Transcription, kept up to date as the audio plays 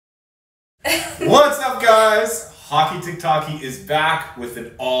What's up, guys? HockeyTikTockey is back with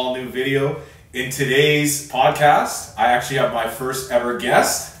an all new video. In today's podcast, I actually have my first ever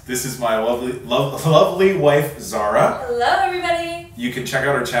guest. This is my lovely wife, Zara. Hello, everybody. You can check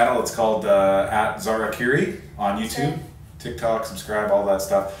out her channel. It's called at Zara Kiri on YouTube, TikTok, subscribe, all that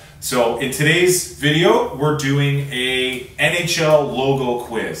stuff. So in today's video, we're doing a NHL logo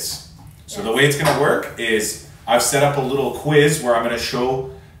quiz. So the way it's going to work is I've set up a little quiz where I'm going to show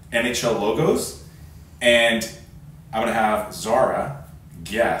NHL logos, and I'm going to have Zara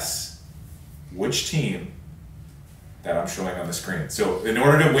guess which team that I'm showing on the screen. So in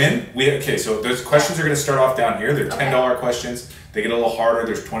order to win, so those questions are going to start off down here. They're $10 questions. They get a little harder.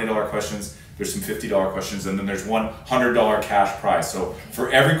 There's $20 questions. There's some $50 questions, and then there's one $100 cash prize. So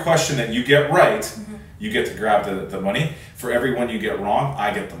for every question that you get right, you get to grab the money. For every one you get wrong,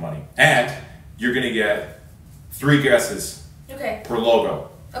 I get the money. And you're going to get 3 guesses per logo.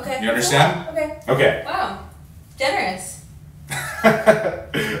 Okay. You understand? Okay. Okay. Wow. Generous.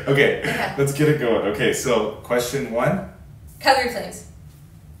 Okay, let's get it going. Okay, so question 1. Calgary Flames.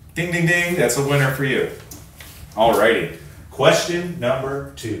 Ding, ding, ding. That's a winner for you. Alrighty. Question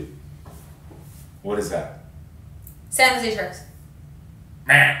number 2. What is that? San Jose Sharks.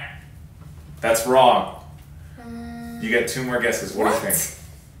 That's wrong. You get 2 more guesses. What do you think?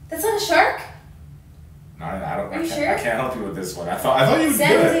 That's not a shark? No, I don't. Are you sure? I can't help you with this one. I thought you would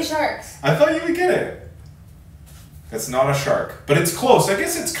get it. San Jose Sharks. I thought you would get it. That's not a shark, but it's close. I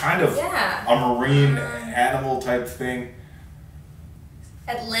guess it's kind of a marine animal type thing.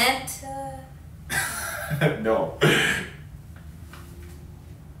 Atlanta. No.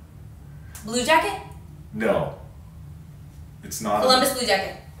 Blue Jacket. No. It's not. Columbus Blue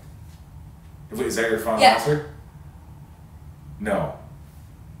Jacket. Is that your final answer? No.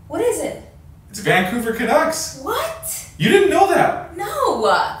 What is it? It's Vancouver Canucks. What? You didn't know that? No.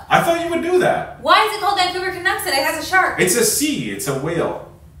 I thought you would know that. Why is it called Vancouver Canucks and it has a shark? It's a sea. It's a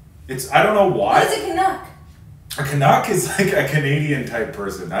whale. I don't know why. What is a Canuck? A Canuck is like a Canadian type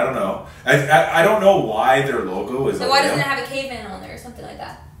person. I don't know. I don't know why their logo is. So why doesn't it have a caveman on there or something like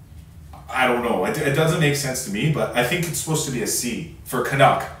that? I don't know. It doesn't make sense to me, but I think it's supposed to be a C for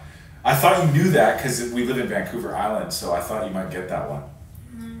Canuck. I thought you knew that because we live in Vancouver Island, so I thought you might get that one.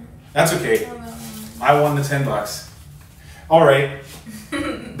 That's okay. I won the $10. All right.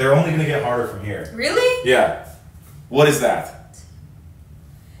 They're only going to get harder from here. Really? Yeah. What is that?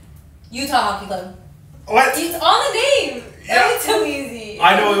 Utah Hockey Club. What? It's on the name. That was so easy.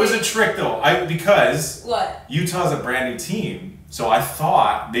 I know, it was a trick though. Because what? Utah's a brand new team, so I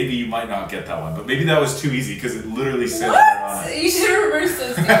thought maybe you might not get that one, but maybe that was too easy because it literally said right on it. You should have reversed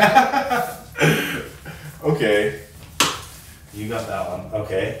those. Okay. You got that one.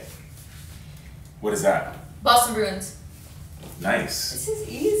 Okay. What is that? Boston Bruins. Nice. This is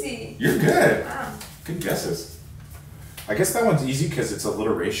easy. You're good. Wow. Good guesses. I guess that one's easy because it's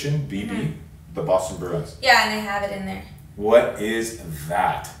alliteration, BB, the Boston Bruins. Yeah, and they have it in there. What is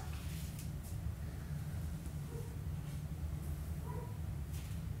that?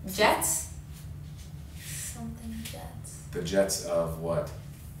 Jets? Something Jets. The Jets of what?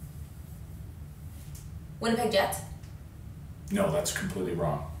 Winnipeg Jets? No, that's completely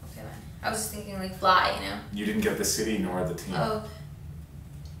wrong. Okay, man. I was just thinking like fly, you know? You didn't get the city nor the team. Oh.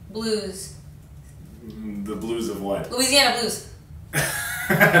 Blues. The Blues of what? Louisiana Blues.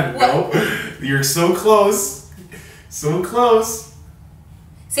 No. You're so close. So close.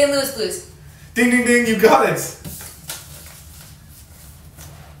 St. Louis Blues. Ding, ding, ding. You got it.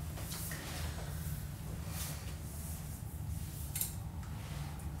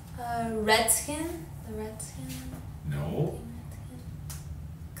 Redskin? The Redskin? No.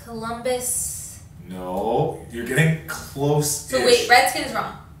 Columbus? No. You're getting close. So wait, Redskin is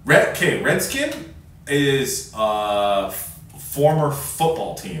wrong. Redskin is a former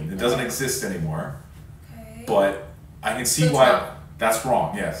football team. It doesn't exist anymore. Okay. But I can see so why. Wrong. That's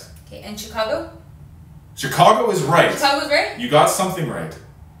wrong, yes. Okay, and Chicago? Chicago is right. Chicago's right? You got something right.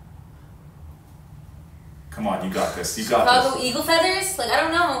 Come on, you got this. You got Chicago this. Eagle Feathers? Like, I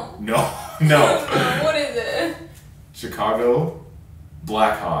don't know. No. What is it? Chicago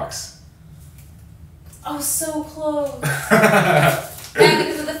Blackhawks. Oh, so close. Yeah,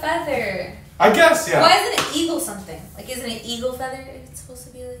 because of the feather. I guess, yeah. Why isn't it eagle something? Like, isn't it eagle feather? It's supposed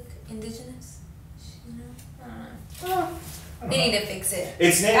to be like indigenous. You know? I don't know. They need to fix it.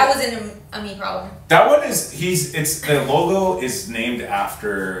 That wasn't a me problem. That one is the logo is named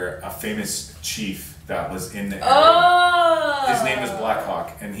after a famous chief that was in the area. Oh. His name was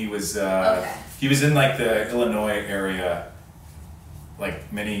Blackhawk, and he was in like the Illinois area,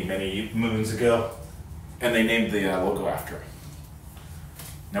 like many moons ago, and they named the logo after him.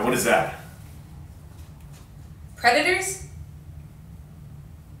 Now, what is that? Predators?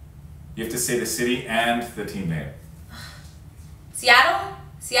 You have to say the city and the team name. Seattle?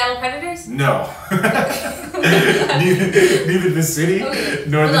 Seattle Predators? No. neither the city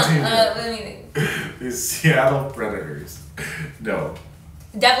nor the team name. Let me think. The Seattle Predators. No.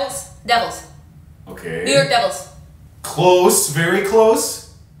 Devils? Devils. Okay. New York Devils. Close, very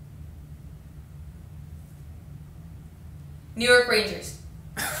close. New York Rangers.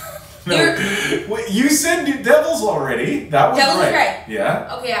 No. Wait, you said New Devils already. That was Devils right. is right.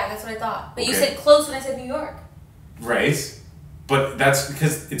 Yeah. Okay, yeah, that's what I thought. But you Okay. said close when I said New York. Right. But that's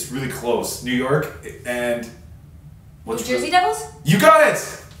because it's really close. New York and New Jersey Devils? You got it!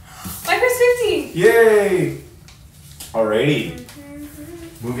 My first 15! Yay! Alrighty.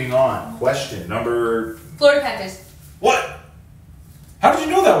 Moving on. Question number... Florida Panthers. What? How did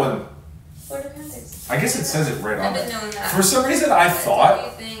you know that one? Florida Panthers. I guess it says it right on I've been there. knowing that. For some reason, I thought,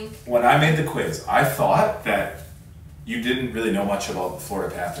 What do you think? when I made the quiz, I thought that you didn't really know much about the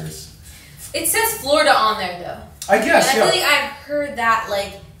Florida Panthers. It says Florida on there, though. I guess, and yeah. I feel like I've heard that,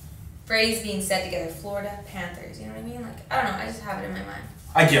 like, phrase being said together. Florida Panthers. You know what I mean? Like, I don't know. I just have it in my mind.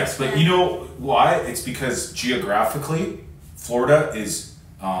 I guess, but you know why? It's because geographically, Florida is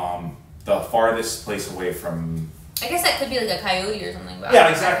the farthest place away from... I guess that could be like a coyote or something. But Yeah,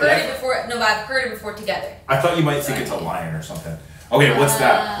 exactly. I've heard it before. No, but I've heard it before together. I thought you might think it's a lion or something. Okay, what's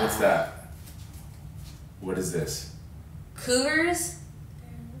that? What's that? What is this? Cougars.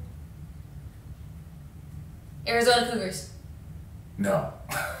 Arizona Cougars. No.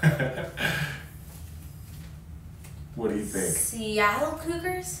 What do you think? Seattle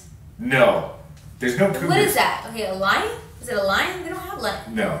Cougars? No. There's no cougars. What is that? Okay, a lion? Is it a lion? They don't have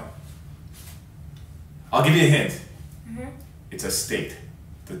lion. No. I'll give you a hint. Mm-hmm. It's a state.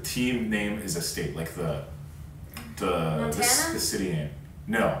 The team name is a state, like the city name.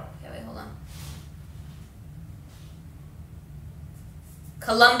 No. Okay, wait, hold on.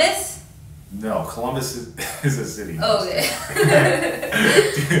 Columbus? No, Columbus is a city. Oh, okay.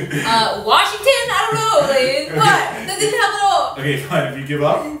 Washington? I don't know. Like, what? That didn't help at all. Okay, fine. If you give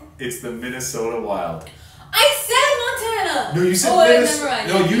up, it's the Minnesota Wild. I said Montana. No, you said Minnesota.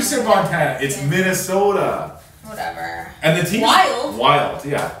 No, you said Montana. It's Minnesota. Whatever. And the team Wild? Is wild,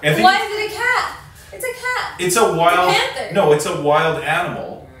 yeah. And Why is it a cat? It's a cat. It's a wild... It's a panther. No, it's a wild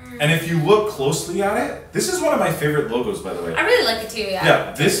animal. And if you look closely at it, this is one of my favorite logos, by the way. I really like it too, yeah.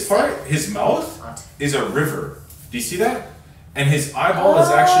 Yeah, this part, his mouth is a river. Do you see that? And his eyeball is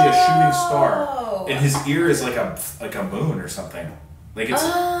actually a shooting star. And his ear is like a moon or something. Like it's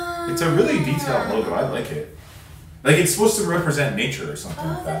a really detailed logo. I like it. Like it's supposed to represent nature or something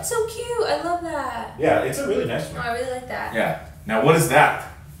like that. That's so cute. I love that. Yeah, it's a really nice one. No, I really like that. Yeah. Now what is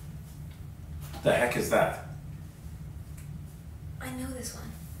that? What the heck is that? I know this one.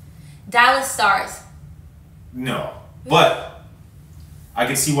 Dallas Stars. No. But I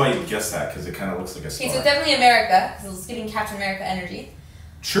can see why you guessed that because it kind of looks like a star. Okay, so it's definitely America because it's giving Captain America energy.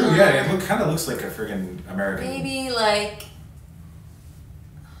 True, yeah. It kind of looks like a friggin' American. Maybe like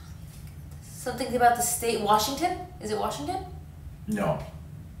something about the state. Washington? Is it Washington? No.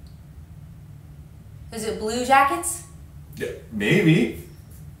 Is it Blue Jackets? Yeah, maybe.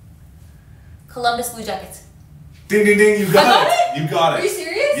 Columbus Blue Jackets. Ding, ding, ding. You got it. You got it. Are you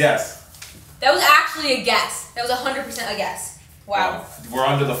serious? Yes. That was actually a guess. That was 100% a guess. Wow. We're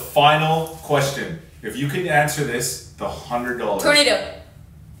on to the final question. If you can answer this, the $100. Tornado.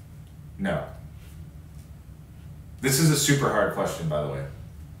 No. This is a super hard question, by the way.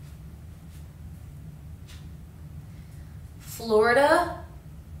 Florida.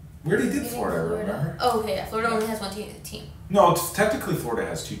 We already did Florida, remember? Oh, okay. Yeah. Florida only has one team. No, technically Florida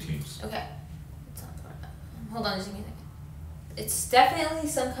has 2 teams. Okay. It's not Florida. Hold on, just give me a second. It's definitely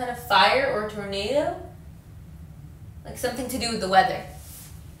some kind of fire or tornado. Like something to do with the weather.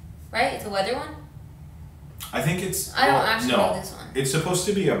 Right? It's a weather one? I think it's... I don't actually know this one. It's supposed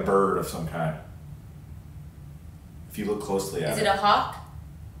to be a bird of some kind. If you look closely at it. Is it a hawk?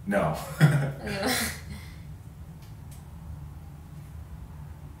 No.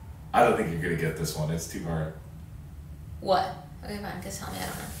 I don't think you're going to get this one. It's too hard. What? Okay, fine. Just tell me. I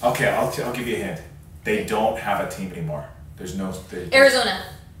don't know. Okay, I'll give you a hint. They don't have a team anymore. There's no... Arizona.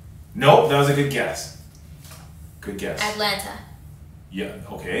 Nope, that was a good guess. Good guess. Atlanta. Yeah,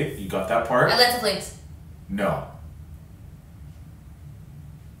 okay, you got that part? Atlanta Flames. No.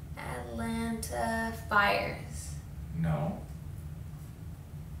 Atlanta Fires. No.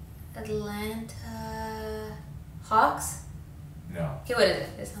 Atlanta Hawks? No. Okay, what is it?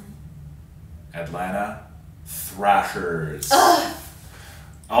 Just tell me. Atlanta Thrashers. Ugh.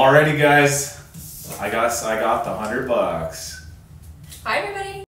 Alrighty, guys. I got the $100. Fire